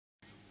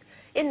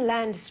In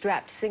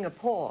land-strapped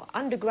Singapore,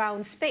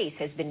 underground space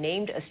has been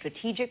named a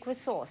strategic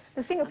resource.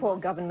 The Singapore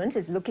government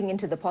is looking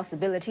into the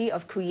possibility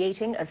of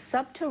creating a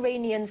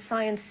subterranean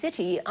science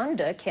city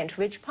under Kent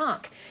Ridge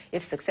Park.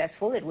 If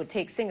successful, it would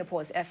take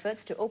Singapore's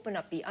efforts to open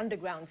up the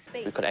underground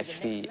space. We could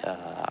actually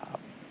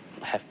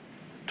have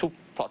two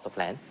plots of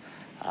land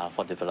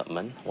for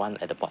development, one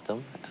at the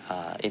bottom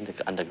in the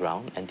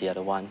underground and the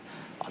other one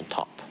on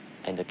top.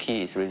 And the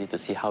key is really to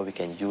see how we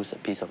can use a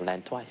piece of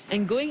land twice.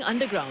 And going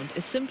underground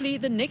is simply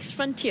the next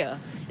frontier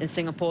in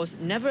Singapore's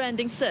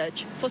never-ending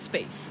search for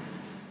space.